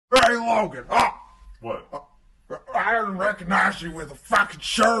Hey, Logan. What? I didn't recognize you with a fucking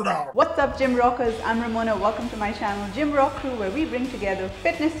shirt on. What's up, Gym Rockers? I'm Ramona. Welcome to my channel, Gym Rock Crew, where we bring together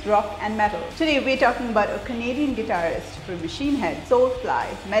fitness, rock, and metal. Today, we're talking about a Canadian guitarist from Metalheads, Soulfly,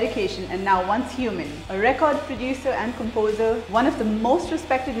 Medication, and now Once Human. A record producer and composer, one of the most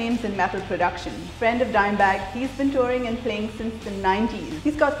respected names in metal production. Friend of Dimebag, he's been touring and playing since the 90s.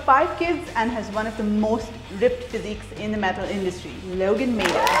 He's got 5 kids and has one of the most ripped physiques in the metal industry, Logan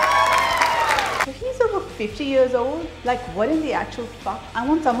Mader. If he's over 50 years old, like what in the actual fuck? I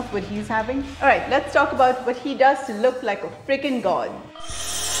want some of what he's having. Alright, let's talk about what he does to look like a freaking god.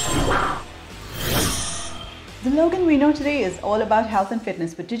 The Logan we know today is all about health and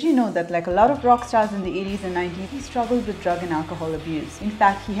fitness, but did you know that like a lot of rock stars in the 80s and 90s, he struggled with drug and alcohol abuse. In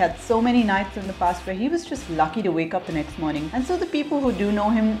fact, he had so many nights in the past where he was just lucky to wake up the next morning. And so the people who do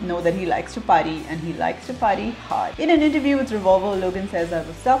know him know that he likes to party, and he likes to party hard. In an interview with Revolver, Logan says, "I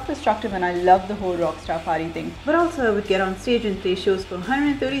was self-destructive and I loved the whole rock star party thing. But also I would get on stage and play shows for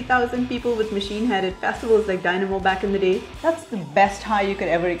 130,000 people with Machine Head at festivals like Dynamo back in the day. That's the best high you could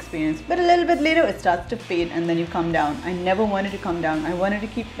ever experience. But a little bit later, it starts to fade and then you come down. I never wanted to come down. I wanted to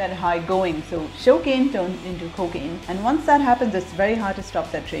keep that high going. So cocaine turned into cocaine. And once that happens, it's very hard to stop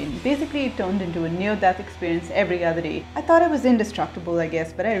that train. Basically, it turned into a near-death experience every other day. I thought I was indestructible, I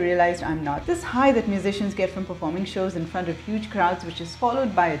guess, but I realized I'm not. This high that musicians get from performing shows in front of huge crowds, which is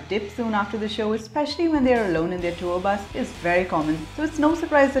followed by a dip soon after the show, especially when they are alone in their tour bus, is very common. So it's no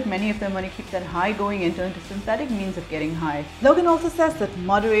surprise that many of them want to keep that high going and turn to synthetic means of getting high. Logan also says that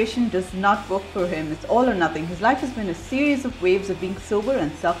moderation does not work for him. It's all or nothing. His life has been a series of waves of being sober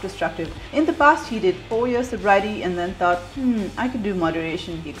and self-destructive. In the past, he did 4 years sobriety and then thought, I could do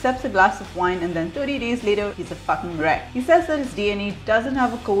moderation. He accepts a glass of wine and then 30 days later, he's a fucking wreck. He says that his DNA doesn't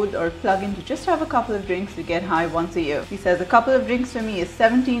have a code or plug-in to just have a couple of drinks to get high once a year. He says a couple of drinks for me is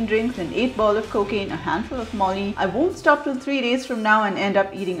 17 drinks, an 8 ball of cocaine, a handful of Molly. I won't stop till 3 days from now and end up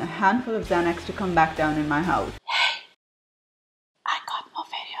eating a handful of Xanax to come back down in my house. Hey, I got more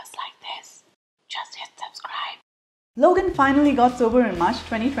videos like this. Just hit subscribe. Logan finally got sober in March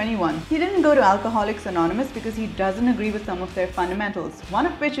 2021. He didn't go to Alcoholics Anonymous because he doesn't agree with some of their fundamentals, one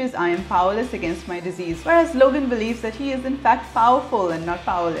of which is I am powerless against my disease, whereas Logan believes that he is in fact powerful and not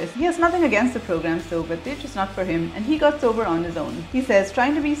powerless. He has nothing against the programs though, but they're just not for him, and he got sober on his own. He says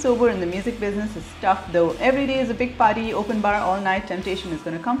trying to be sober in the music business is tough though. Every day is a big party, open bar all night, temptation is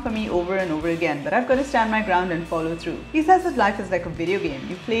gonna come for me over and over again, but I've got to stand my ground and follow through. He says that life is like a video game.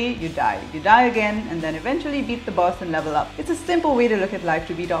 You play, you die again, and then eventually beat the boss and level up. It's a simple way to look at life,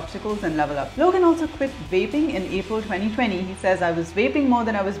 to beat obstacles and level up. Logan also quit vaping in April 2020. He says, I was vaping more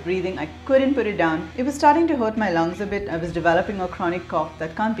than I was breathing. I couldn't put it down. It was starting to hurt my lungs a bit. I was developing a chronic cough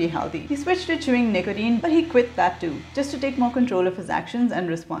that can't be healthy. He switched to chewing nicotine, but he quit that too, just to take more control of his actions and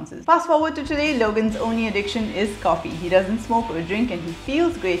responses. Fast forward to today, Logan's only addiction is coffee. He doesn't smoke or drink and he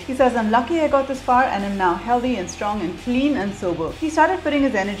feels great. He says, I'm lucky I got this far and am now healthy and strong and clean and sober. He started putting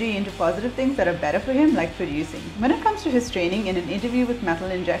his energy into positive things that are better for him, like producing. When it comes to his training, in an interview with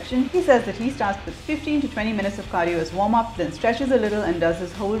Metal Injection, he says that he starts with 15 to 20 minutes of cardio as warm-up, then stretches a little and does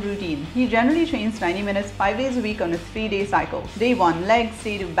his whole routine. He generally trains 90 minutes 5 days a week on a 3-day cycle. Day 1 legs,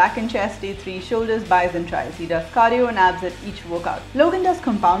 day 2 back and chest, day 3 shoulders, biceps and tries. He does cardio and abs at each workout. Logan does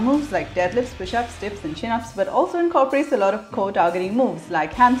compound moves like deadlifts, push-ups, dips and chin-ups, but also incorporates a lot of core targeting moves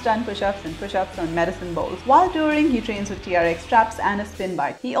like handstand push-ups and push-ups on medicine balls. While touring, he trains with TRX straps and a spin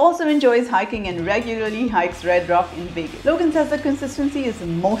bike. He also enjoys hiking and regularly hikes Red Rock in Vegas. Logan says that consistency is the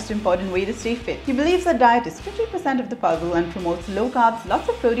most important way to stay fit. He believes that diet is 50% of the puzzle and promotes low carbs, lots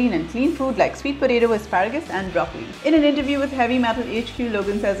of protein and clean food like sweet potato, asparagus and broccoli. In an interview with Heavy Metal HQ,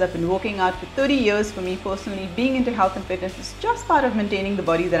 Logan says, I've been working out for 30 years. For me personally, being into health and fitness is just part of maintaining the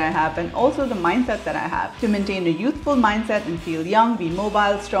body that I have and also the mindset that I have. To maintain a youthful mindset and feel young, be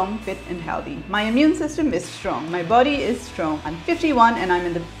mobile, strong, fit and healthy. My immune system is strong. My body is strong. I'm 51 and I'm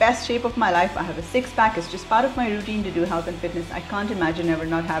in the best shape of my life. I have a 6-pack. It's just part of my routine to do health and fitness. I can't imagine ever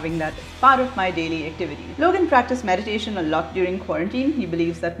not having that as part of my daily activities. Logan practiced meditation a lot during quarantine. He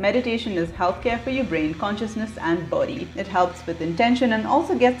believes that meditation is healthcare for your brain, consciousness and body. It helps with intention and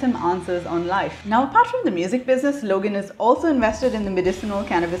also gets him answers on life. Now, apart from the music business, Logan is also invested in the medicinal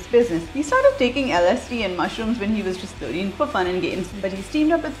cannabis business. He started taking LSD and mushrooms when he was just 13 for fun and games, but he's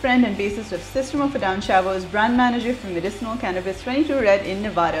teamed up with friend and bassist of System of a Down Showers, brand manager for medicinal cannabis 22 Red in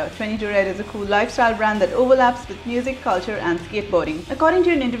Nevada. 22 Red is a cool lifestyle brand that overlaps overlaps with music, culture, and skateboarding. According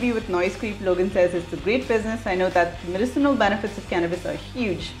to an interview with Noise Creep, Logan says it's a great business. I know that the medicinal benefits of cannabis are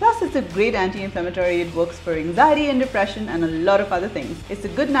huge. Plus, it's a great anti-inflammatory. It works for anxiety and depression and a lot of other things. It's a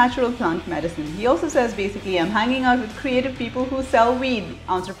good natural plant medicine. He also says basically, I'm hanging out with creative people who sell weed,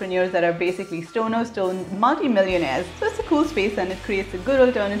 entrepreneurs that are basically stoners turned multi-millionaires. So it's a cool space and it creates a good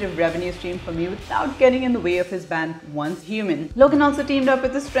alternative revenue stream for me without getting in the way of his band Once Human. Logan also teamed up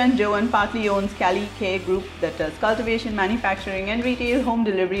with his friend Joe and partly owns Cali K Group that does cultivation, manufacturing, and retail home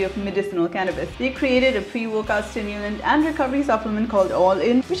delivery of medicinal cannabis. They created a pre-workout stimulant and recovery supplement called All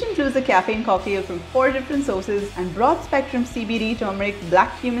In, which includes a caffeine cocktail from 4 different sources and broad-spectrum CBD, turmeric,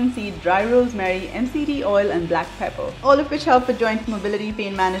 black cumin seed, dry rosemary, MCT oil, and black pepper, all of which help with joint mobility,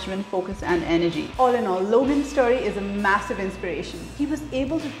 pain management, focus, and energy. All in all, Logan's story is a massive inspiration. He was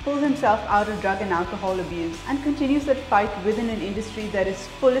able to pull himself out of drug and alcohol abuse and continues that fight within an industry that is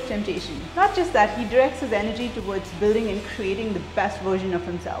full of temptation. Not just that, he directs his energy towards building and creating the best version of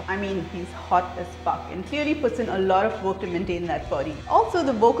himself. I mean, he's hot as fuck and clearly puts in a lot of work to maintain that body. Also,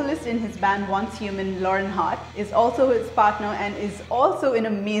 the vocalist in his band Once Human, Lauren Hart, is also his partner and is also in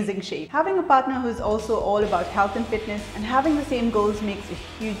amazing shape. Having a partner who is also all about health and fitness and having the same goals makes a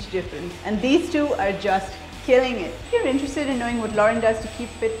huge difference. And these two are just killing it. If you're interested in knowing what Lauren does to keep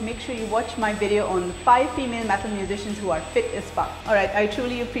fit, make sure you watch my video on the 5 female metal musicians who are fit as fuck. Alright, I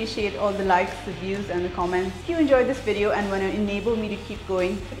truly appreciate all the likes, the views, and the comments. If you enjoyed this video and want to enable me to keep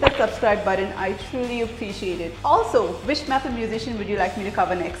going, hit that subscribe button. I truly appreciate it. Also, which metal musician would you like me to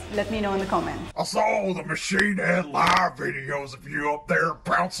cover next? Let me know in the comments. I saw the Machine Head live videos of you up there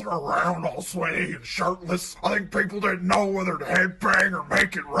bouncing around all sweaty and shirtless. I think people didn't know whether to headbang or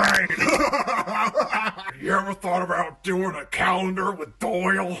make it rain. You ever thought about doing a calendar with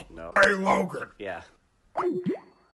Doyle? No. Hey, Logan. Yeah.